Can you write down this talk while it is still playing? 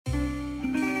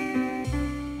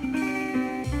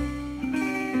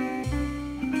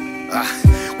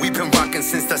We've been rocking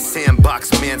since the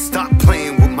sandbox, man. Stop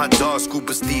playing with my dog,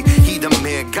 Scooper Steve. He the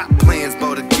man, got plans,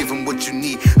 bro, to give him what you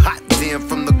need. Hot damn,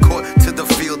 from the court to the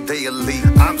field, they elite.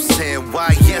 I'm saying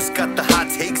why, yes, got the hot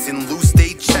takes and loose,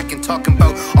 stay checking. Talking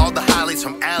about all the highlights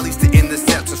from alleys to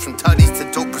interceptions, from tutties to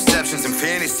dope receptions and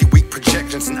fantasy week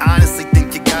projections. And honestly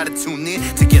think you gotta tune in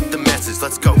to get the message.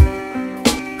 Let's go.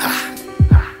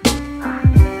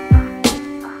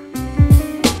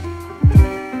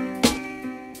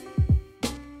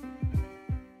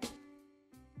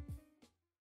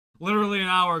 Literally an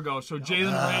hour ago. So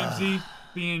Jalen Ramsey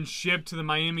being shipped to the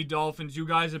Miami Dolphins. You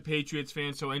guys are Patriots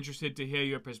fans, so interested to hear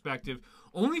your perspective.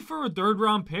 Only for a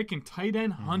third-round pick and tight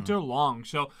end Hunter Long.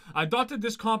 So I thought that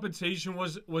this compensation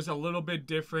was a little bit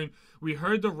different. We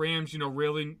heard the Rams,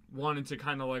 really wanted to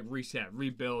kind of like reset,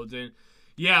 rebuild, and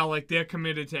yeah, like they're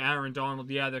committed to Aaron Donald.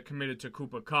 Yeah, they're committed to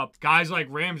Cooper Kupp. Guys like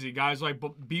Ramsey, guys like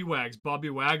B-Wags, Bobby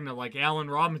Wagner, like Allen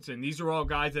Robinson. These are all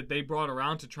guys that they brought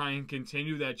around to try and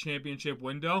continue that championship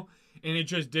window, and it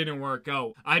just didn't work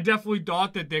out. I definitely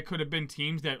thought that there could have been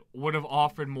teams that would have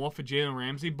offered more for Jalen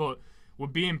Ramsey, but we're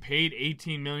being paid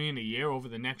 $18 million a year over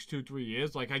the next 2-3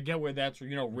 years. Like, I get where that's,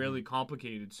 really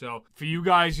complicated. So, for you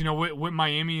guys, with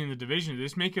Miami in the division,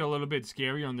 does this make it a little bit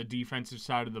scary on the defensive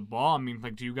side of the ball? I mean,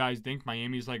 like, do you guys think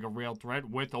Miami's, like, a real threat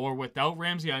with or without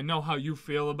Ramsey? I know how you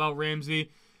feel about Ramsey.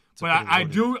 But I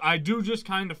do just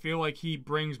kind of feel like he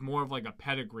brings more of like a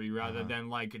pedigree rather than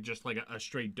like just like a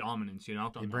straight dominance,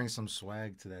 He brings some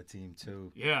swag to that team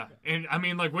too. Yeah, and I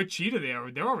mean like with Cheetah,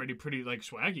 they're already pretty like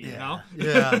swaggy, Yeah.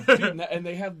 Dude, and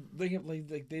they have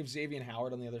Xavier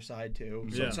Howard on the other side too,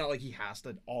 so it's not like he has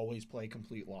to always play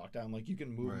complete lockdown. Like you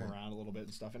can move him around a little bit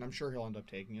and stuff, and I'm sure he'll end up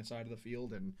taking a side of the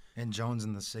field. And Jones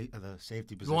in the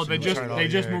safety position. Well, they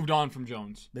just moved on from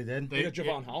Jones. They did. They got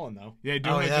Javon Holland though. Yeah,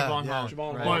 Javon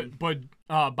Holland. But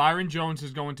Byron Jones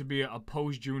is going to be a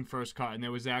post-June 1st cut, and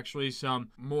there was actually some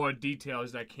more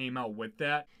details that came out with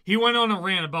that. He went on a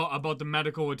rant about the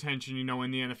medical attention, in the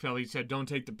NFL. He said, don't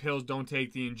take the pills, don't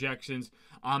take the injections.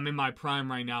 I'm in my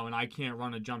prime right now, and I can't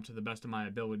run a jump to the best of my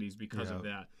abilities because of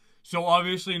that. So,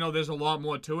 obviously, there's a lot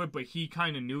more to it, but he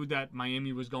kind of knew that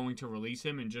Miami was going to release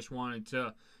him and just wanted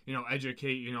to,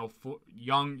 educate,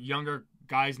 younger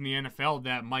guys in the NFL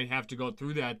that might have to go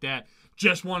through that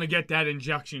just want to get that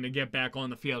injection to get back on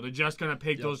the field. They're just going to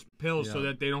take those pills so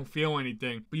that they don't feel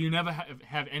anything. But you never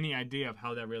have any idea of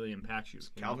how that really impacts you.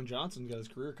 Calvin Johnson got his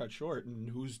career cut short, and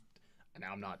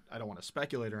I don't want to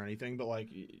speculate or anything, but like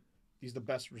he's the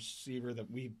best receiver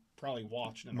that we probably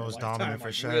watched in most our lifetime. dominant for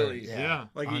like, sure. Really,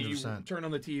 Like he turned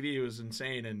on the TV, it was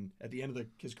insane, and at the end of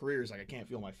his career, he's like, I can't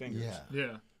feel my fingers.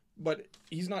 Yeah. But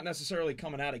he's not necessarily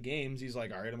coming out of games. He's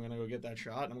like, all right, I'm going to go get that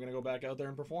shot, and I'm going to go back out there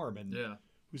and perform. And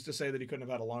who's to say that he couldn't have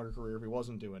had a longer career if he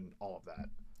wasn't doing all of that?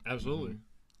 Absolutely.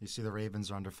 You see the Ravens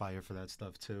are under fire for that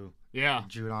stuff, too. Yeah.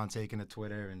 Judon taking to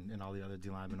Twitter and all the other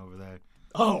D-linemen over there.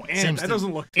 Oh, and that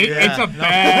doesn't look too It's a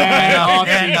bad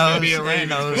offseason to be a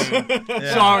Ravens fan.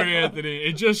 Sorry, Anthony.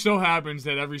 It just so happens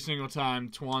that every single time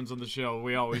Twan's on the show,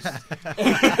 we're always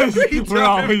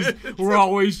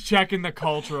checking the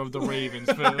culture of the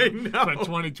Ravens for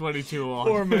 2022 on.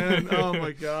 Poor man. Oh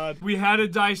my God. We had to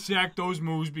dissect those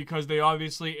moves because they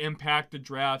obviously impact the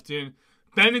draft. And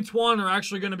Ben and Twan are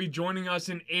actually going to be joining us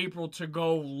in April to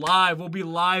go live. We'll be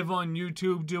live on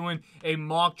YouTube doing a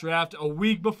mock draft a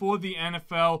week before the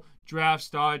NFL draft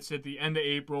starts at the end of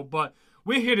April. But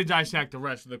we're here to dissect the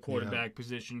rest of the quarterback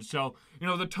position. So,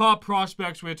 the top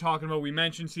prospects we're talking about, we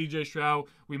mentioned C.J. Stroud,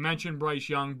 we mentioned Bryce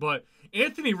Young, but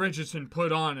Anthony Richardson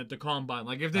put on at the Combine.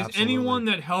 Like, if there's anyone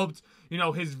that helped,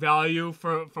 his value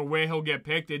for where he'll get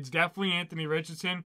picked, it's definitely Anthony Richardson.